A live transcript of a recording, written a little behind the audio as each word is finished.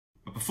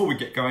before we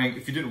get going,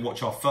 if you didn't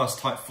watch our first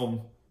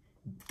Typeform,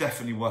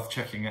 definitely worth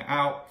checking it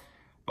out.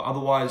 But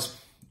otherwise,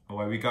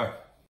 away we go.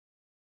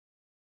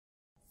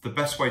 The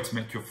best way to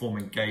make your form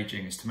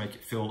engaging is to make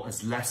it feel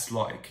as less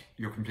like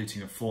you're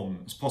completing a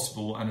form as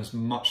possible and as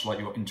much like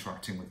you're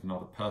interacting with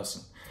another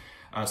person.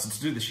 So to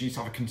do this, you need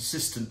to have a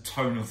consistent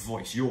tone of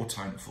voice, your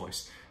tone of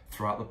voice,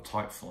 throughout the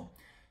Typeform.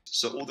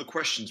 So all the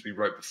questions we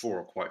wrote before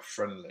are quite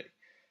friendly.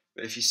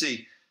 But if you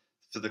see,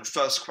 for the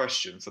first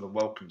question, for the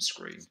welcome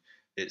screen,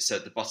 it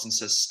said the button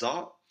says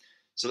start.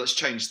 So let's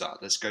change that.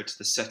 Let's go to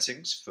the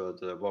settings for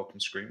the welcome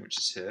screen, which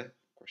is here,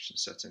 question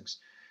settings.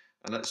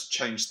 And let's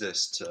change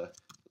this to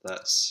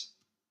let's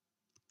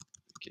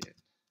begin.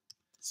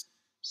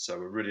 So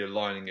we're really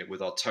aligning it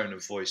with our tone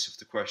of voice of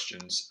the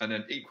questions. And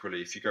then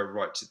equally, if you go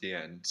right to the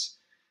end,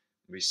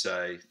 we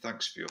say,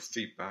 thanks for your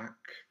feedback.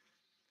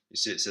 You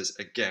see it says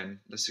again,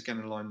 let's again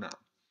align that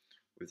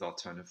with our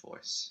tone of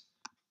voice.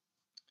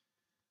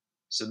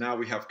 So now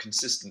we have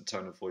consistent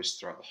tone of voice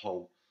throughout the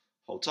whole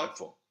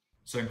Typeform.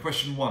 So in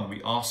question 1,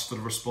 we asked for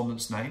the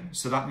respondent's name.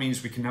 So that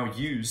means we can now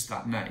use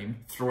that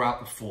name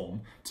throughout the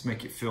form to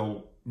make it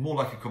feel more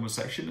like a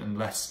conversation and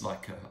less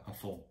like a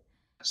form.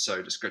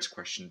 So just go to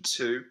question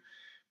 2,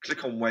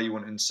 click on where you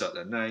want to insert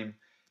their name,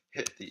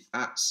 hit the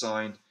 @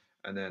 sign,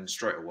 and then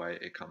straight away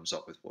it comes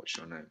up with what's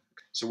your name.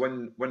 So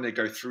when they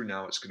go through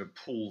now, it's going to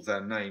pull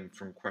their name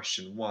from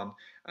question 1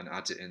 and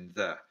add it in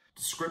there.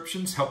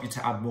 Descriptions help you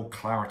to add more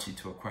clarity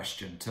to a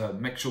question, to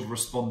make sure the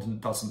respondent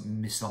doesn't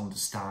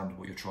misunderstand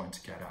what you're trying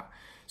to get at.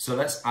 So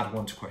let's add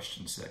one to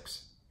question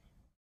 6.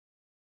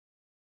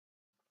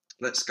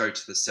 Let's go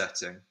to the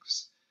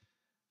settings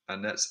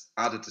and let's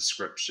add a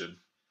description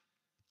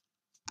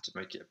to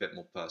make it a bit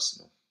more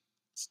personal.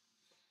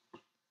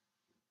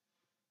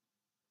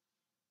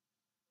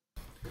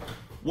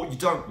 What you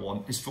don't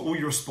want is for all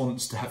your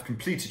respondents to have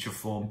completed your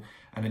form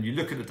and then you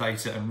look at the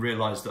data and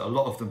realise that a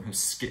lot of them have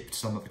skipped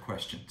some of the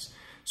questions.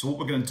 So what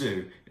we're going to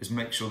do is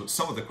make sure that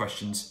some of the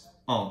questions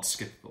aren't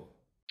skippable.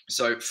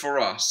 So for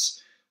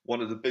us,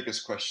 one of the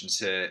biggest questions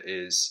here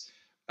is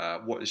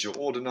what is your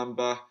order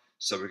number?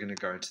 So we're going to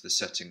go into the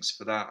settings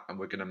for that and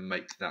we're going to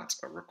make that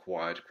a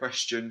required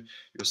question.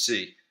 You'll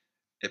see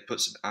it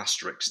puts an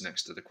asterisk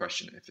next to the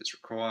question if it's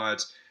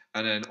required.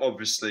 And then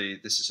obviously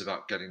this is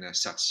about getting their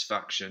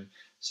satisfaction.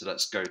 So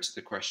let's go to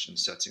the question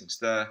settings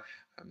there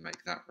and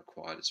make that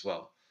required as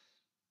well.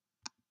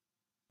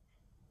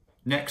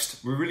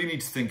 Next, we really need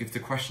to think if the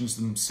questions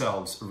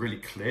themselves are really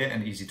clear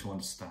and easy to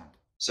understand.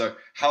 So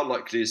how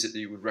likely is it that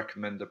you would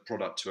recommend a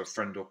product to a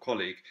friend or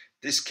colleague?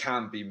 This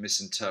can be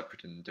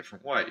misinterpreted in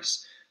different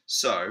ways.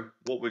 So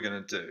what we're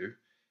going to do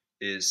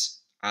is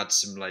add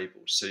some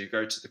labels. So you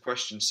go to the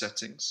question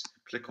settings,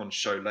 click on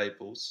show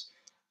labels,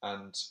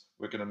 and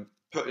we're going to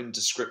put in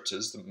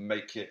descriptors that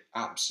make it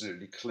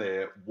absolutely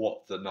clear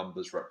what the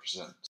numbers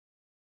represent.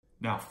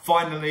 Now,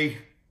 finally,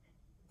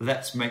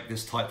 let's make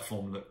this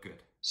Typeform look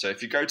good. So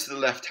if you go to the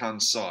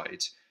left-hand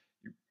side,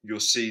 you'll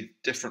see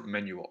different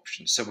menu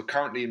options. So we're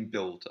currently in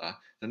Builder.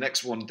 The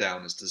next one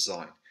down is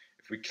Design.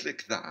 If we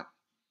click that,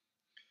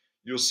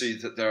 you'll see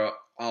that there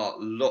are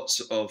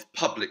lots of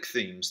public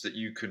themes that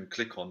you can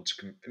click on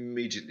to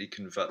immediately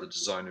convert the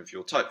design of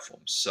your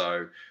Typeform.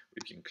 So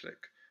we can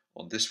click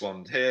on this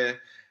one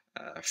here,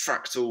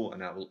 fractal,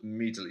 and that will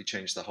immediately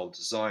change the whole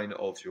design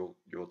of your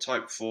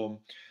Typeform.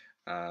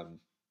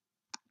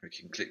 We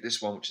can click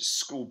this one, which is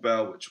school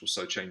bell, which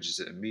also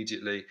changes it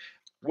immediately.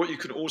 What you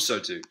can also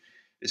do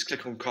is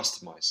click on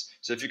customize.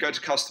 So if you go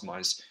to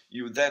customize,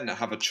 you then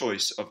have a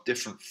choice of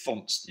different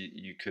fonts that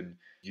you can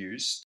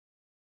use.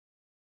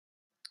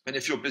 And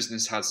if your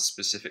business has a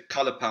specific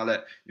color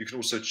palette, you can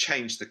also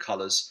change the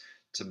colors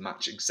to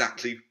match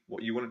exactly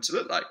what you want it to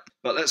look like.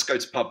 But let's go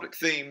to public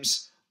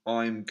themes.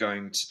 I'm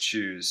going to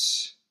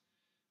choose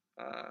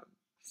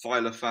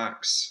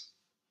Filofax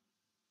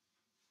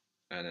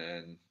and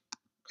then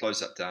close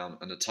that down,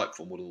 and the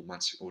Typeform will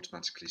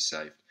automatically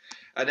save.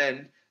 And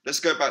then let's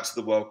go back to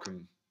the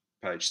welcome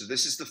page. So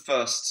this is the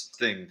first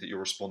thing that your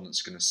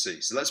respondent's going to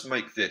see. So let's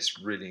make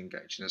this really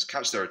engaging. Let's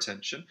catch their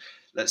attention.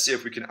 Let's see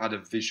if we can add a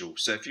visual.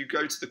 So if you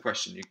go to the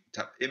question, you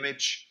tap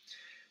image,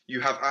 you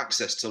have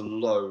access to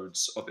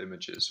loads of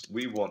images.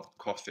 We want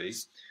coffee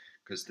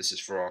because this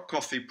is for our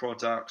coffee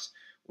product.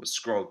 We'll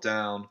scroll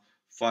down,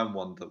 find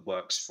one that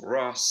works for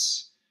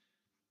us.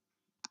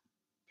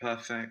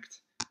 Perfect.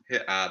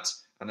 Hit add,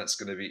 and that's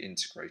going to be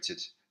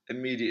integrated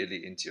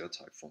immediately into your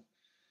Typeform.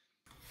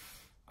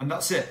 And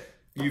that's it.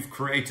 You've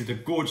created a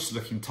gorgeous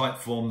looking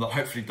Typeform that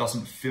hopefully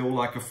doesn't feel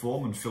like a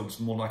form and feels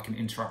more like an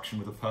interaction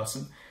with a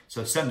person.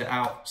 So send it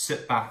out,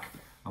 sit back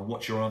and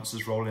watch your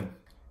answers roll in.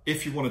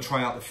 If you want to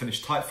try out the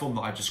finished Typeform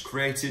that I just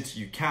created,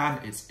 you can.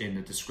 It's in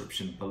the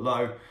description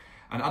below.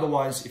 And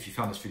otherwise, if you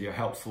found this video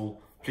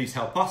helpful, please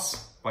help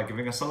us by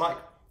giving us a like.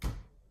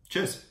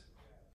 Cheers.